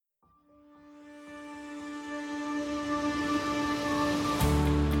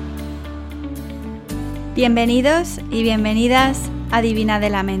Bienvenidos y bienvenidas a Divina de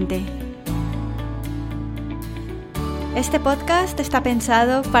la Mente. Este podcast está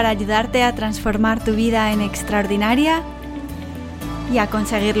pensado para ayudarte a transformar tu vida en extraordinaria y a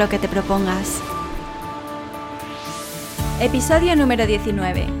conseguir lo que te propongas. Episodio número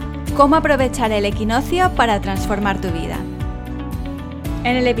 19. ¿Cómo aprovechar el equinoccio para transformar tu vida?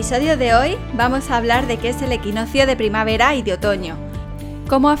 En el episodio de hoy vamos a hablar de qué es el equinoccio de primavera y de otoño,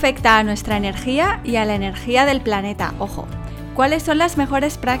 cómo afecta a nuestra energía y a la energía del planeta, ojo. ¿Cuáles son las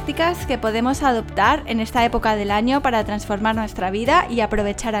mejores prácticas que podemos adoptar en esta época del año para transformar nuestra vida y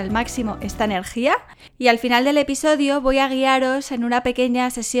aprovechar al máximo esta energía? Y al final del episodio voy a guiaros en una pequeña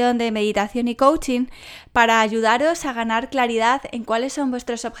sesión de meditación y coaching para ayudaros a ganar claridad en cuáles son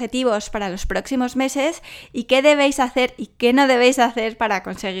vuestros objetivos para los próximos meses y qué debéis hacer y qué no debéis hacer para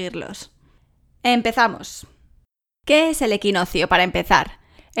conseguirlos. Empezamos. ¿Qué es el equinoccio para empezar?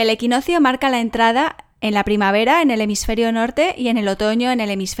 El equinoccio marca la entrada en la primavera en el hemisferio norte y en el otoño en el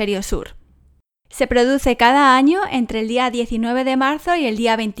hemisferio sur. Se produce cada año entre el día 19 de marzo y el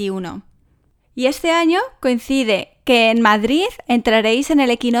día 21. Y este año coincide que en Madrid entraréis en el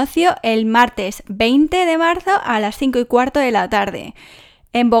equinoccio el martes 20 de marzo a las 5:15 de la tarde.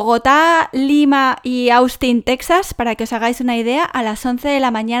 En Bogotá, Lima y Austin, Texas, para que os hagáis una idea, a las 11 de la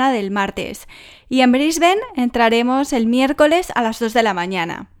mañana del martes. Y en Brisbane entraremos el miércoles a las 2 de la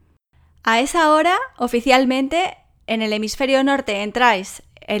mañana. A esa hora, oficialmente, en el hemisferio norte entráis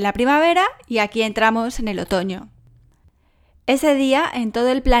en la primavera y aquí entramos en el otoño. Ese día, en todo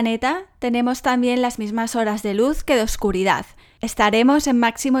el planeta, tenemos también las mismas horas de luz que de oscuridad. Estaremos en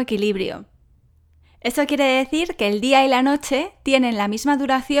máximo equilibrio. Eso quiere decir que el día y la noche tienen la misma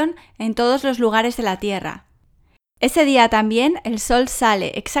duración en todos los lugares de la Tierra. Ese día también el sol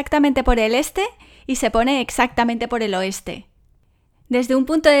sale exactamente por el este y se pone exactamente por el oeste. Desde un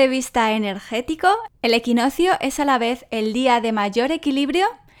punto de vista energético, el equinoccio es a la vez el día de mayor equilibrio,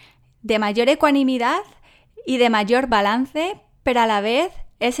 de mayor ecuanimidad y de mayor balance, pero a la vez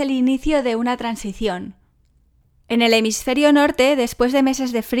es el inicio de una transición. En el hemisferio norte, después de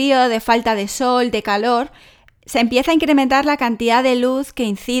meses de frío, de falta de sol, de calor, se empieza a incrementar la cantidad de luz que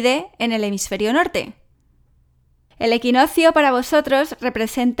incide en el hemisferio norte. El equinoccio para vosotros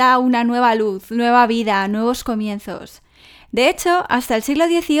representa una nueva luz, nueva vida, nuevos comienzos. De hecho, hasta el siglo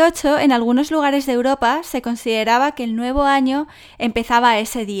XVIII, en algunos lugares de Europa, se consideraba que el nuevo año empezaba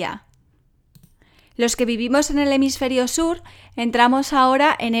ese día. Los que vivimos en el hemisferio sur entramos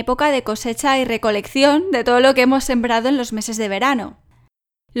ahora en época de cosecha y recolección de todo lo que hemos sembrado en los meses de verano.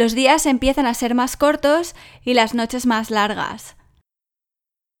 Los días empiezan a ser más cortos y las noches más largas.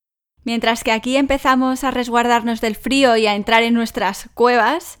 Mientras que aquí empezamos a resguardarnos del frío y a entrar en nuestras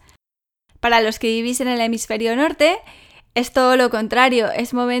cuevas, para los que vivís en el hemisferio norte, es todo lo contrario,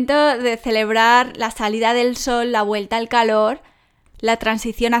 es momento de celebrar la salida del sol, la vuelta al calor, la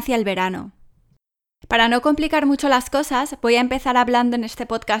transición hacia el verano. Para no complicar mucho las cosas, voy a empezar hablando en este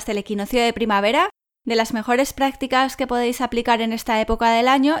podcast del equinoccio de primavera, de las mejores prácticas que podéis aplicar en esta época del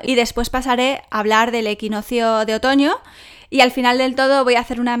año y después pasaré a hablar del equinoccio de otoño y al final del todo voy a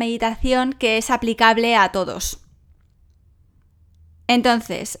hacer una meditación que es aplicable a todos.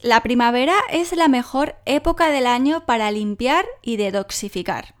 Entonces, la primavera es la mejor época del año para limpiar y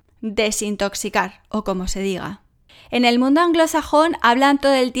detoxificar, desintoxicar o como se diga. En el mundo anglosajón hablan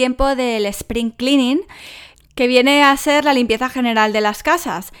todo el tiempo del spring cleaning, que viene a ser la limpieza general de las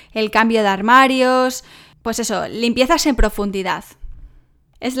casas, el cambio de armarios, limpiezas en profundidad.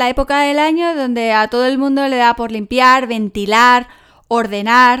 Es la época del año donde a todo el mundo le da por limpiar, ventilar,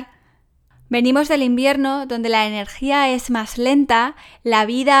 ordenar. Venimos del invierno donde la energía es más lenta, la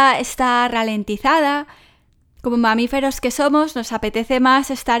vida está ralentizada. Como mamíferos que somos, nos apetece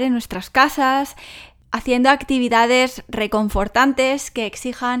más estar en nuestras casas, haciendo actividades reconfortantes que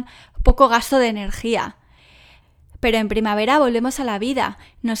exijan poco gasto de energía. Pero en primavera volvemos a la vida,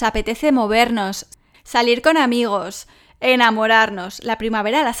 nos apetece movernos, salir con amigos, enamorarnos. La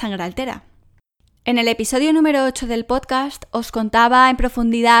primavera la sangre altera. En el episodio número 8 del podcast os contaba en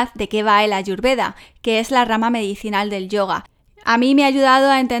profundidad de qué va el Ayurveda, que es la rama medicinal del yoga. A mí me ha ayudado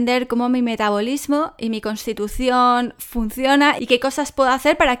a entender cómo mi metabolismo y mi constitución funciona y qué cosas puedo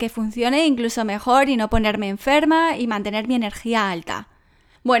hacer para que funcione incluso mejor y no ponerme enferma y mantener mi energía alta.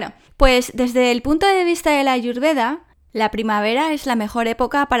 Bueno, pues desde el punto de vista de la Ayurveda, la primavera es la mejor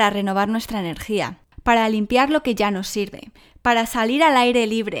época para renovar nuestra energía, para limpiar lo que ya nos sirve, para salir al aire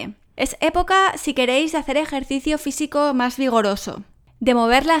libre. Es época, si queréis, de hacer ejercicio físico más vigoroso, de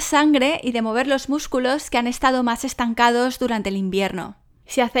mover la sangre y de mover los músculos que han estado más estancados durante el invierno.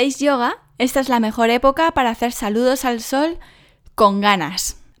 Si hacéis yoga, esta es la mejor época para hacer saludos al sol con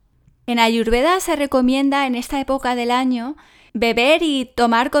ganas. En Ayurveda se recomienda en esta época del año beber y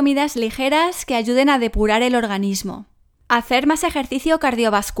tomar comidas ligeras que ayuden a depurar el organismo. Hacer más ejercicio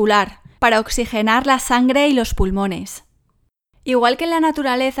cardiovascular para oxigenar la sangre y los pulmones. Igual que en la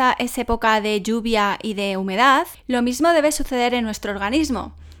naturaleza es época de lluvia y de humedad, lo mismo debe suceder en nuestro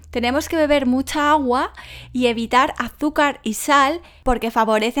organismo. Tenemos que beber mucha agua y evitar azúcar y sal porque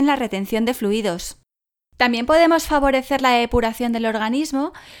favorecen la retención de fluidos. También podemos favorecer la depuración del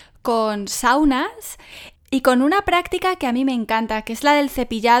organismo con saunas y con una práctica que a mí me encanta, que es la del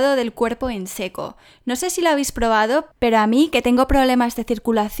cepillado del cuerpo en seco. No sé si lo habéis probado, pero a mí, que tengo problemas de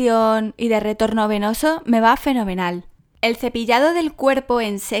circulación y de retorno venoso, me va fenomenal. El cepillado del cuerpo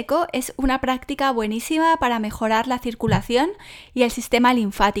en seco es una práctica buenísima para mejorar la circulación y el sistema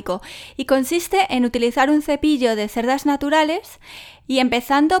linfático y consiste en utilizar un cepillo de cerdas naturales y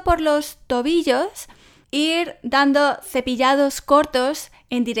empezando por los tobillos, ir dando cepillados cortos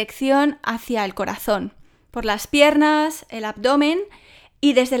en dirección hacia el corazón, por las piernas, el abdomen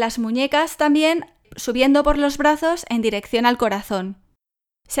y desde las muñecas también subiendo por los brazos en dirección al corazón.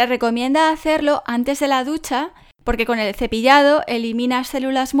 Se recomienda hacerlo antes de la ducha porque con el cepillado eliminas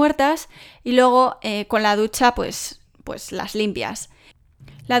células muertas y luego con la ducha pues las limpias.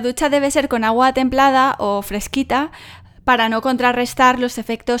 La ducha debe ser con agua templada o fresquita para no contrarrestar los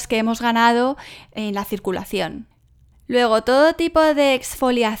efectos que hemos ganado en la circulación. Luego, todo tipo de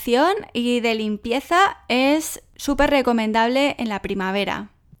exfoliación y de limpieza es súper recomendable en la primavera.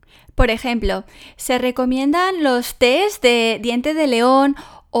 Por ejemplo, se recomiendan los tés de diente de león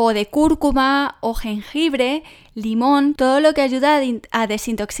o de cúrcuma o jengibre, limón, todo lo que ayuda a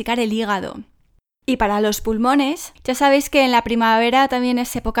desintoxicar el hígado. Y para los pulmones, ya sabéis que en la primavera también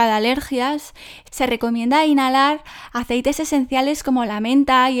es época de alergias, se recomienda inhalar aceites esenciales como la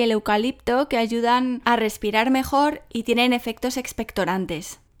menta y el eucalipto que ayudan a respirar mejor y tienen efectos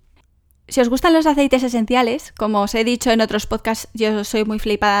expectorantes. Si os gustan los aceites esenciales, como os he dicho en otros podcasts, yo soy muy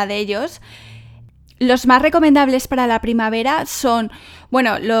flipada de ellos. Los más recomendables para la primavera son,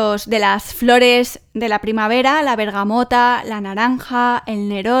 los de las flores de la primavera, la bergamota, la naranja, el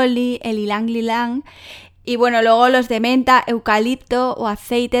neroli, el ylang-ylang y luego los de menta, eucalipto o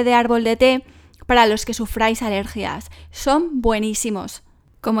aceite de árbol de té para los que sufráis alergias. Son buenísimos.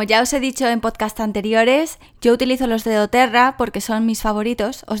 Como ya os he dicho en podcasts anteriores, yo utilizo los de doTERRA porque son mis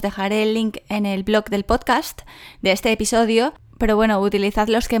favoritos. Os dejaré el link en el blog del podcast de este episodio. Pero utilizad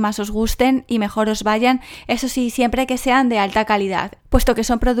los que más os gusten y mejor os vayan, eso sí, siempre que sean de alta calidad, puesto que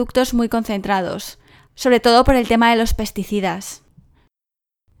son productos muy concentrados, sobre todo por el tema de los pesticidas.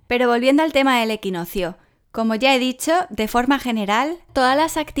 Pero volviendo al tema del equinoccio, como ya he dicho, de forma general, todas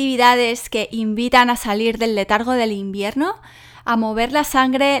las actividades que invitan a salir del letargo del invierno, a mover la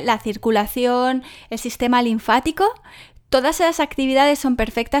sangre, la circulación, el sistema linfático, todas esas actividades son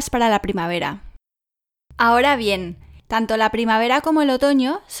perfectas para la primavera. Ahora bien, tanto la primavera como el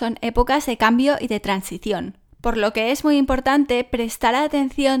otoño son épocas de cambio y de transición, por lo que es muy importante prestar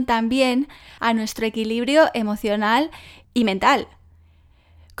atención también a nuestro equilibrio emocional y mental.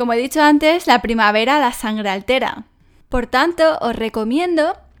 Como he dicho antes, la primavera la sangre altera. Por tanto, os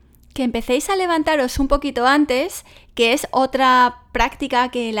recomiendo que empecéis a levantaros un poquito antes, que es otra práctica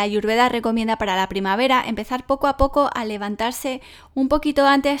que la Ayurveda recomienda para la primavera, empezar poco a poco a levantarse un poquito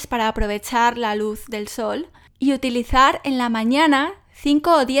antes para aprovechar la luz del sol y utilizar en la mañana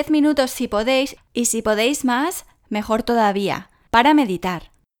 5 o 10 minutos si podéis, y si podéis más, mejor todavía, para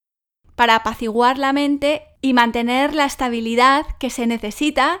meditar, para apaciguar la mente y mantener la estabilidad que se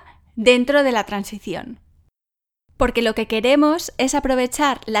necesita dentro de la transición. Porque lo que queremos es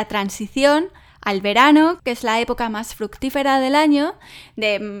aprovechar la transición al verano, que es la época más fructífera del año,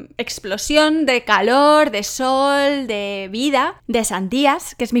 de explosión, de calor, de sol, de vida, de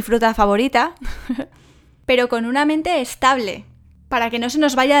sandías, que es mi fruta favorita, pero con una mente estable, para que no se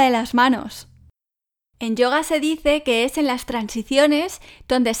nos vaya de las manos. En yoga se dice que es en las transiciones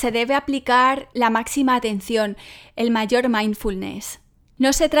donde se debe aplicar la máxima atención, el mayor mindfulness.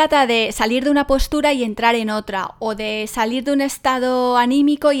 No se trata de salir de una postura y entrar en otra, o de salir de un estado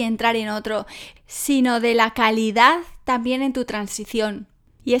anímico y entrar en otro, sino de la calidad también en tu transición.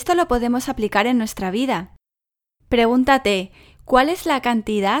 Y esto lo podemos aplicar en nuestra vida. Pregúntate, ¿cuál es la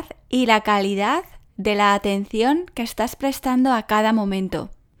cantidad y la calidad de la atención que estás prestando a cada momento?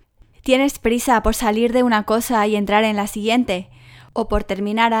 ¿Tienes prisa por salir de una cosa y entrar en la siguiente? ¿O por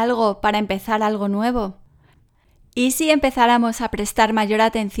terminar algo para empezar algo nuevo? ¿Y si empezáramos a prestar mayor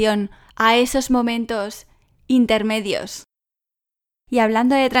atención a esos momentos intermedios? Y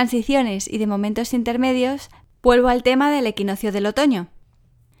hablando de transiciones y de momentos intermedios, vuelvo al tema del equinoccio del otoño.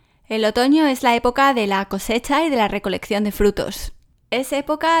 El otoño es la época de la cosecha y de la recolección de frutos. Es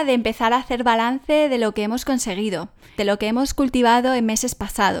época de empezar a hacer balance de lo que hemos conseguido, de lo que hemos cultivado en meses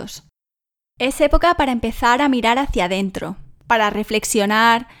pasados. Es época para empezar a mirar hacia adentro, para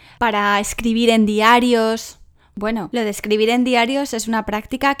reflexionar, para escribir en diarios. Bueno, lo de escribir en diarios es una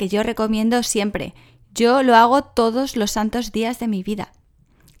práctica que yo recomiendo siempre. Yo lo hago todos los santos días de mi vida.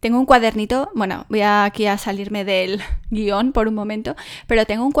 Tengo un cuadernito, bueno, voy aquí a salirme del guión por un momento, pero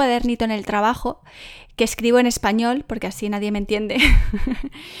tengo un cuadernito en el trabajo que escribo en español, porque así nadie me entiende,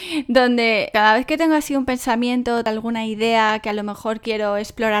 donde cada vez que tengo así un pensamiento, alguna idea que a lo mejor quiero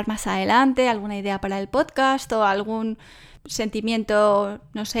explorar más adelante, alguna idea para el podcast o algún sentimiento,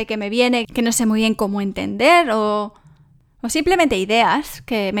 no sé, que me viene, que no sé muy bien cómo entender o simplemente ideas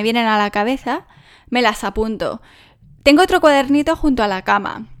que me vienen a la cabeza, me las apunto. Tengo otro cuadernito junto a la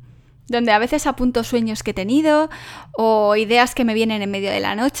cama, donde a veces apunto sueños que he tenido o ideas que me vienen en medio de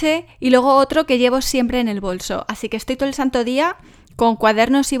la noche y luego otro que llevo siempre en el bolso. Así que estoy todo el santo día con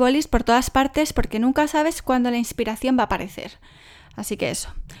cuadernos y bolis por todas partes porque nunca sabes cuándo la inspiración va a aparecer. Así que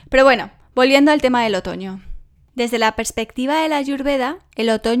eso. Pero bueno, volviendo al tema del otoño. Desde la perspectiva de la Ayurveda, el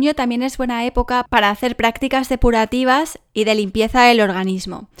otoño también es buena época para hacer prácticas depurativas y de limpieza del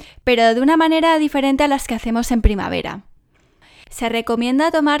organismo, pero de una manera diferente a las que hacemos en primavera. Se recomienda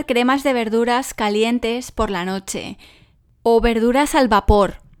tomar cremas de verduras calientes por la noche o verduras al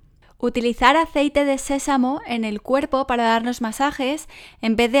vapor. Utilizar aceite de sésamo en el cuerpo para darnos masajes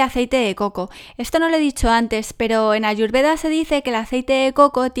en vez de aceite de coco. Esto no lo he dicho antes, pero en Ayurveda se dice que el aceite de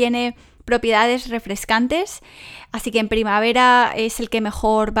coco tiene propiedades refrescantes, así que en primavera es el que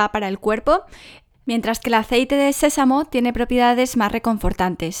mejor va para el cuerpo, mientras que el aceite de sésamo tiene propiedades más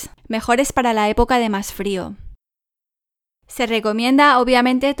reconfortantes, mejores para la época de más frío. Se recomienda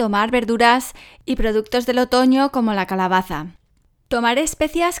obviamente tomar verduras y productos del otoño como la calabaza. Tomar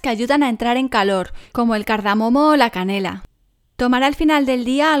especias que ayudan a entrar en calor, como el cardamomo o la canela. Tomar al final del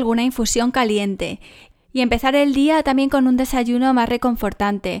día alguna infusión caliente y empezar el día también con un desayuno más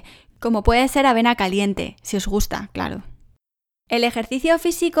reconfortante, como puede ser avena caliente, si os gusta, claro. El ejercicio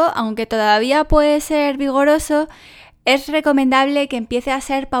físico, aunque todavía puede ser vigoroso, es recomendable que empiece a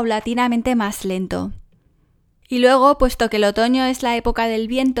ser paulatinamente más lento. Y luego, puesto que el otoño es la época del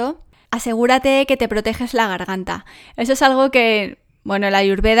viento, asegúrate que te proteges la garganta. Eso es algo que, la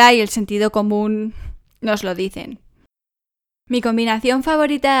Ayurveda y el sentido común nos lo dicen. Mi combinación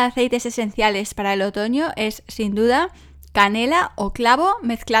favorita de aceites esenciales para el otoño es, sin duda, canela o clavo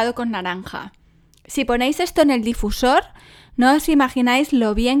mezclado con naranja. Si ponéis esto en el difusor, no os imagináis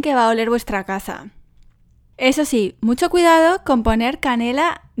lo bien que va a oler vuestra casa. Eso sí, mucho cuidado con poner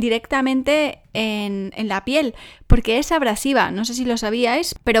canela directamente en la piel, porque es abrasiva, no sé si lo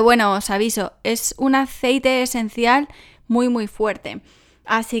sabíais, pero bueno, os aviso, es un aceite esencial muy muy fuerte,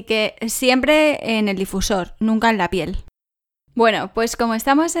 así que siempre en el difusor, nunca en la piel. Bueno, pues como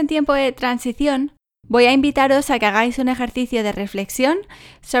estamos en tiempo de transición, voy a invitaros a que hagáis un ejercicio de reflexión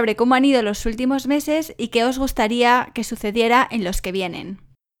sobre cómo han ido los últimos meses y qué os gustaría que sucediera en los que vienen.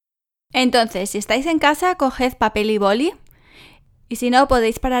 Entonces, si estáis en casa, coged papel y boli, y si no,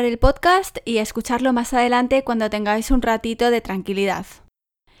 podéis parar el podcast y escucharlo más adelante cuando tengáis un ratito de tranquilidad.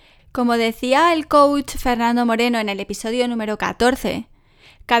 Como decía el coach Fernando Moreno en el episodio número 14,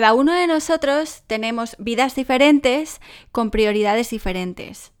 cada uno de nosotros tenemos vidas diferentes con prioridades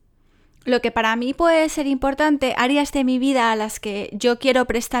diferentes. Lo que para mí puede ser importante, áreas de mi vida a las que yo quiero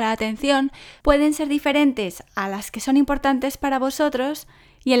prestar atención, pueden ser diferentes a las que son importantes para vosotros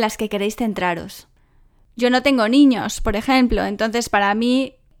y en las que queréis centraros. Yo no tengo niños, por ejemplo, entonces para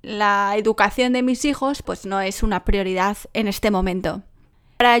mí la educación de mis hijos pues no es una prioridad en este momento.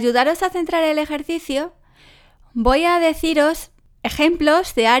 Para ayudaros a centrar el ejercicio, voy a deciros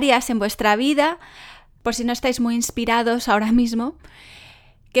ejemplos de áreas en vuestra vida, por si no estáis muy inspirados ahora mismo,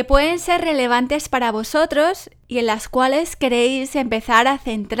 que pueden ser relevantes para vosotros y en las cuales queréis empezar a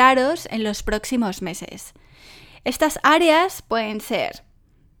centraros en los próximos meses. Estas áreas pueden ser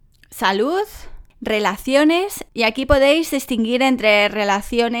salud, relaciones, y aquí podéis distinguir entre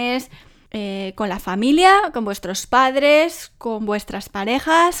relaciones con la familia, con vuestros padres, con vuestras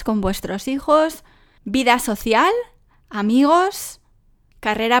parejas, con vuestros hijos, vida social, amigos,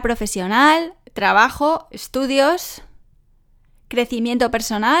 carrera profesional, trabajo, estudios, crecimiento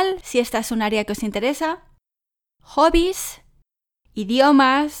personal, si esta es un área que os interesa, hobbies,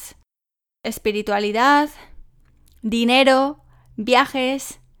 idiomas, espiritualidad, dinero,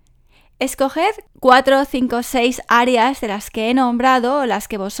 viajes. Escoged 4, 5, 6 áreas de las que he nombrado o las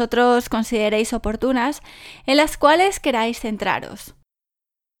que vosotros consideréis oportunas en las cuales queráis centraros.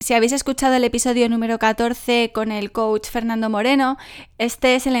 Si habéis escuchado el episodio número 14 con el coach Fernando Moreno,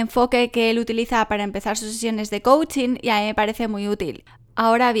 este es el enfoque que él utiliza para empezar sus sesiones de coaching y a mí me parece muy útil.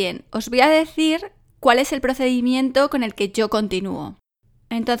 Ahora bien, os voy a decir cuál es el procedimiento con el que yo continúo.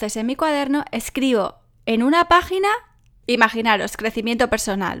 Entonces, en mi cuaderno escribo en una página, imaginaros, crecimiento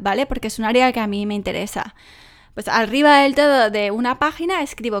personal, ¿vale? Porque es un área que a mí me interesa. Pues arriba del todo de una página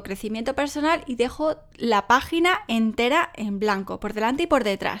escribo crecimiento personal y dejo la página entera en blanco, por delante y por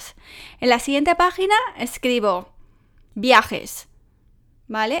detrás. En la siguiente página escribo viajes,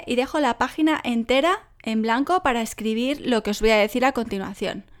 ¿vale? Y dejo la página entera en blanco para escribir lo que os voy a decir a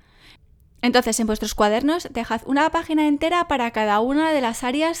continuación. Entonces, en vuestros cuadernos dejad una página entera para cada una de las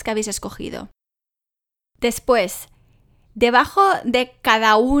áreas que habéis escogido. Después, debajo de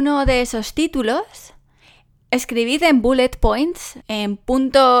cada uno de esos títulos, escribid en bullet points, en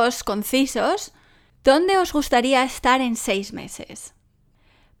puntos concisos, dónde os gustaría estar en 6 meses.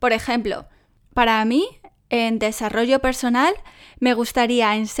 Por ejemplo, para mí, en desarrollo personal, me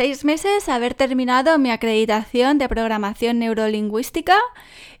gustaría en 6 meses haber terminado mi acreditación de programación neurolingüística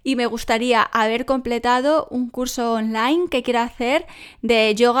y me gustaría haber completado un curso online que quiero hacer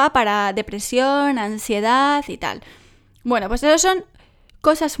de yoga para depresión, ansiedad y tal. Bueno, pues esos son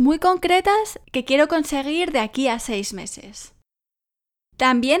cosas muy concretas que quiero conseguir de aquí a 6 meses.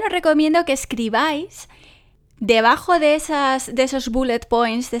 También os recomiendo que escribáis debajo de esos bullet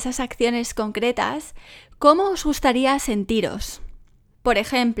points, de esas acciones concretas, cómo os gustaría sentiros. Por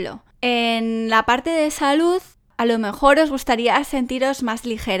ejemplo, en la parte de salud, a lo mejor os gustaría sentiros más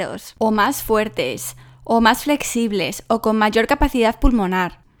ligeros, o más fuertes, o más flexibles, o con mayor capacidad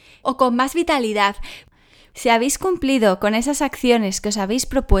pulmonar, o con más vitalidad. Si habéis cumplido con esas acciones que os habéis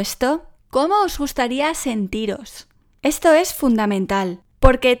propuesto, ¿cómo os gustaría sentiros? Esto es fundamental,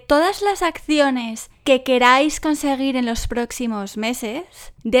 porque todas las acciones que queráis conseguir en los próximos meses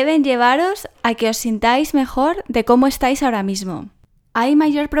deben llevaros a que os sintáis mejor de cómo estáis ahora mismo. Hay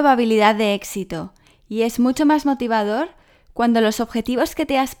mayor probabilidad de éxito y es mucho más motivador cuando los objetivos que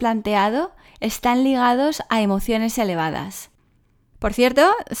te has planteado están ligados a emociones elevadas. Por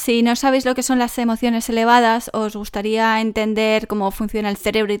cierto, si no sabéis lo que son las emociones elevadas o os gustaría entender cómo funciona el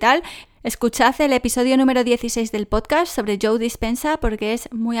cerebro y tal, escuchad el episodio número 16 del podcast sobre Joe Dispenza porque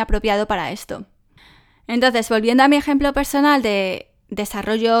es muy apropiado para esto. Entonces, volviendo a mi ejemplo personal de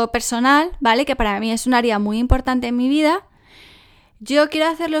desarrollo personal, ¿vale? Que para mí es un área muy importante en mi vida. Yo quiero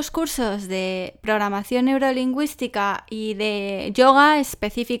hacer los cursos de programación neurolingüística y de yoga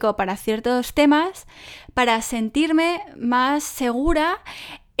específico para ciertos temas para sentirme más segura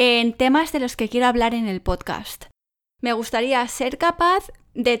en temas de los que quiero hablar en el podcast. Me gustaría ser capaz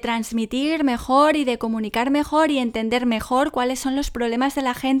de transmitir mejor y de comunicar mejor y entender mejor cuáles son los problemas de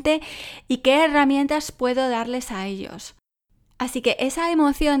la gente y qué herramientas puedo darles a ellos. Así que esa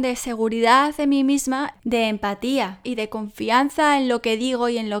emoción de seguridad en mí misma, de empatía y de confianza en lo que digo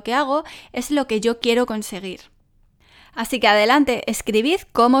y en lo que hago es lo que yo quiero conseguir. Así que adelante, escribid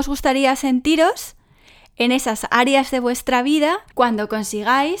cómo os gustaría sentiros en esas áreas de vuestra vida cuando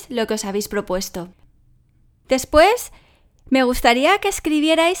consigáis lo que os habéis propuesto. Después, me gustaría que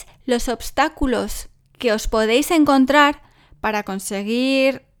escribierais los obstáculos que os podéis encontrar para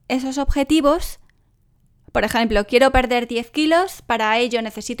conseguir esos objetivos. Por ejemplo, quiero perder 10 kilos, para ello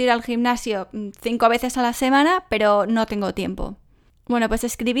necesito ir al gimnasio 5 veces a la semana, pero no tengo tiempo. Bueno, pues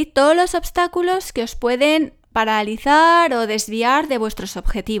escribid todos los obstáculos que os pueden paralizar o desviar de vuestros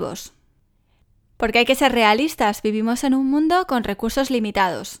objetivos. Porque hay que ser realistas, vivimos en un mundo con recursos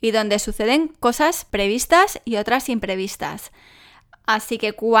limitados y donde suceden cosas previstas y otras imprevistas. Así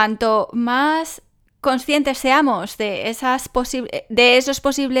que cuanto más conscientes seamos de esos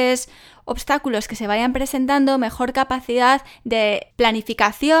posibles obstáculos que se vayan presentando, mejor capacidad de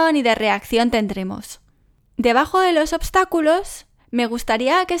planificación y de reacción tendremos. Debajo de los obstáculos, me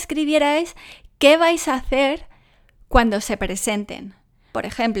gustaría que escribierais qué vais a hacer cuando se presenten. Por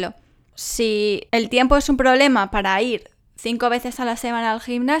ejemplo, si el tiempo es un problema para ir 5 veces a la semana al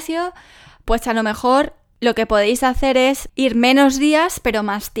gimnasio, pues a lo mejor lo que podéis hacer es ir menos días pero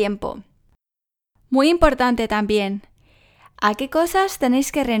más tiempo. Muy importante también, ¿a qué cosas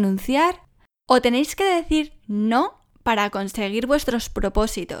tenéis que renunciar o tenéis que decir no para conseguir vuestros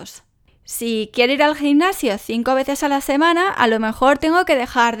propósitos? Si quiero ir al gimnasio 5 veces a la semana, a lo mejor tengo que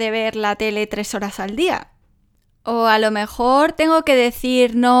dejar de ver la tele 3 horas al día. O a lo mejor tengo que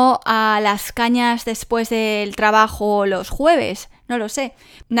decir no a las cañas después del trabajo los jueves. No lo sé.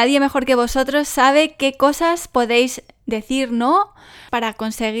 Nadie mejor que vosotros sabe qué cosas podéis decir no para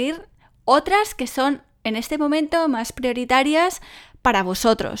conseguir otras que son en este momento más prioritarias para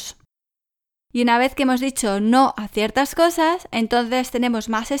vosotros. Y una vez que hemos dicho no a ciertas cosas, entonces tenemos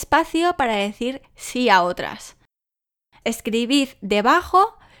más espacio para decir sí a otras. Escribid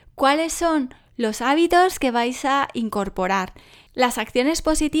debajo cuáles son los hábitos que vais a incorporar, las acciones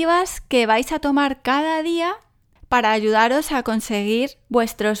positivas que vais a tomar cada día para ayudaros a conseguir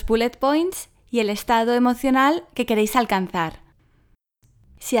vuestros bullet points y el estado emocional que queréis alcanzar.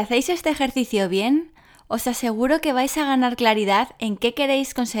 Si hacéis este ejercicio bien, os aseguro que vais a ganar claridad en qué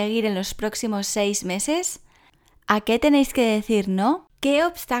queréis conseguir en los próximos 6 meses, a qué tenéis que decir no, qué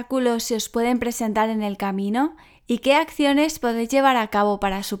obstáculos se os pueden presentar en el camino y qué acciones podéis llevar a cabo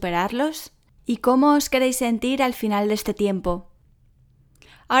para superarlos y cómo os queréis sentir al final de este tiempo.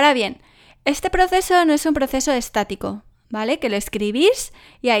 Ahora bien, este proceso no es un proceso estático, ¿vale? Que lo escribís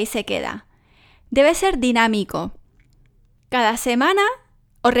y ahí se queda. Debe ser dinámico. Cada semana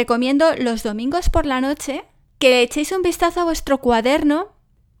os recomiendo los domingos por la noche que le echéis un vistazo a vuestro cuaderno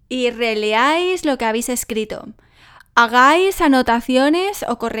y releáis lo que habéis escrito. Hagáis anotaciones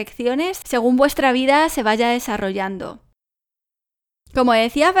o correcciones según vuestra vida se vaya desarrollando. Como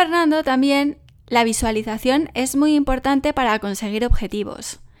decía Fernando también, la visualización es muy importante para conseguir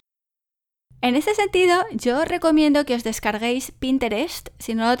objetivos. En ese sentido, yo os recomiendo que os descarguéis Pinterest,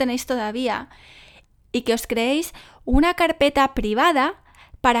 si no lo tenéis todavía, y que os creéis una carpeta privada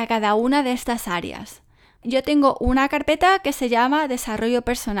para cada una de estas áreas. Yo tengo una carpeta que se llama Desarrollo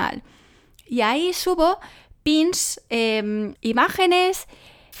Personal y ahí subo pins, imágenes,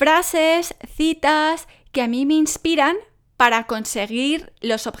 frases, citas que a mí me inspiran para conseguir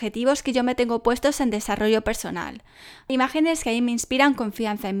los objetivos que yo me tengo puestos en desarrollo personal. Imágenes que a mí me inspiran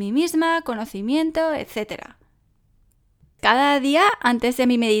confianza en mí misma, conocimiento, etc. Cada día, antes de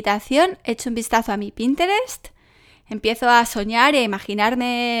mi meditación, echo un vistazo a mi Pinterest, empiezo a soñar y a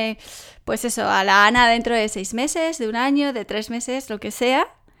imaginarme, pues eso, a la Ana dentro de 6 meses, de 1 año, de 3 meses, lo que sea.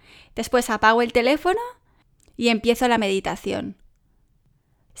 Después apago el teléfono y empiezo la meditación.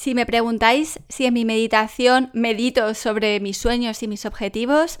 Si me preguntáis si en mi meditación medito sobre mis sueños y mis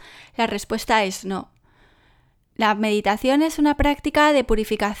objetivos, la respuesta es no. La meditación es una práctica de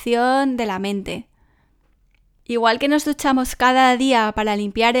purificación de la mente. Igual que nos duchamos cada día para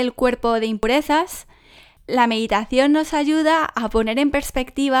limpiar el cuerpo de impurezas, la meditación nos ayuda a poner en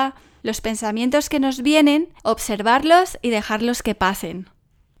perspectiva los pensamientos que nos vienen, observarlos y dejarlos que pasen.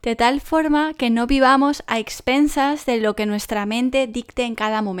 De tal forma que no vivamos a expensas de lo que nuestra mente dicte en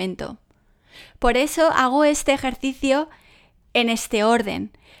cada momento. Por eso hago este ejercicio en este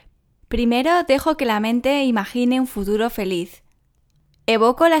orden. Primero dejo que la mente imagine un futuro feliz.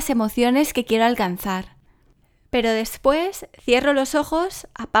 Evoco las emociones que quiero alcanzar. Pero después cierro los ojos,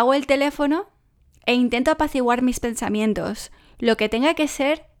 apago el teléfono e intento apaciguar mis pensamientos. Lo que tenga que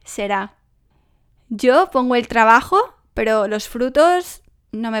ser, será. Yo pongo el trabajo, pero los frutos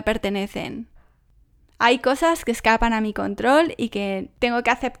no me pertenecen. Hay cosas que escapan a mi control y que tengo que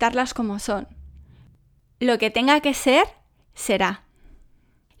aceptarlas como son. Lo que tenga que ser, será.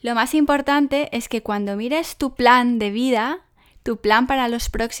 Lo más importante es que cuando mires tu plan de vida, tu plan para los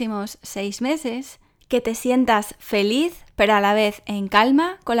próximos 6 meses, que te sientas feliz, pero a la vez en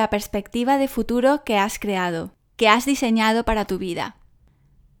calma con la perspectiva de futuro que has creado, que has diseñado para tu vida.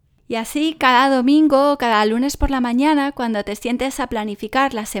 Y así cada domingo o cada lunes por la mañana, cuando te sientes a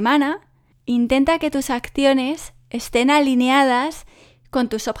planificar la semana, intenta que tus acciones estén alineadas con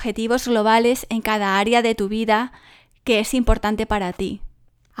tus objetivos globales en cada área de tu vida que es importante para ti.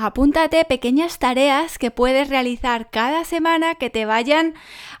 Apúntate pequeñas tareas que puedes realizar cada semana que te vayan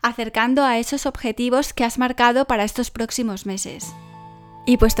acercando a esos objetivos que has marcado para estos próximos meses.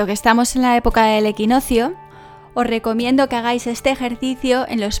 Y puesto que estamos en la época del equinoccio, os recomiendo que hagáis este ejercicio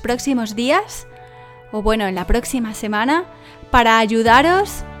en los próximos días, o bueno, en la próxima semana, para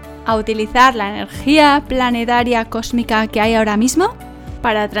ayudaros a utilizar la energía planetaria cósmica que hay ahora mismo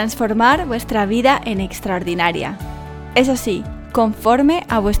para transformar vuestra vida en extraordinaria. Eso sí, conforme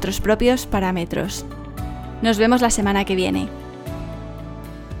a vuestros propios parámetros. Nos vemos la semana que viene.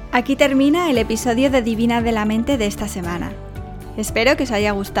 Aquí termina el episodio de Divina de la Mente de esta semana. Espero que os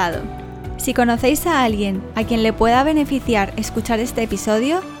haya gustado. Si conocéis a alguien a quien le pueda beneficiar escuchar este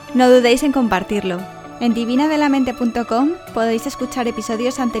episodio, no dudéis en compartirlo. En divinadelamente.com podéis escuchar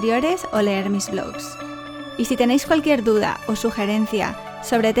episodios anteriores o leer mis blogs. Y si tenéis cualquier duda o sugerencia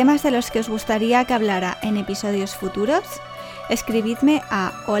sobre temas de los que os gustaría que hablara en episodios futuros, escribidme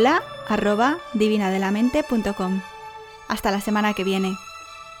a hola@divinadelamente.com. Hasta la semana que viene.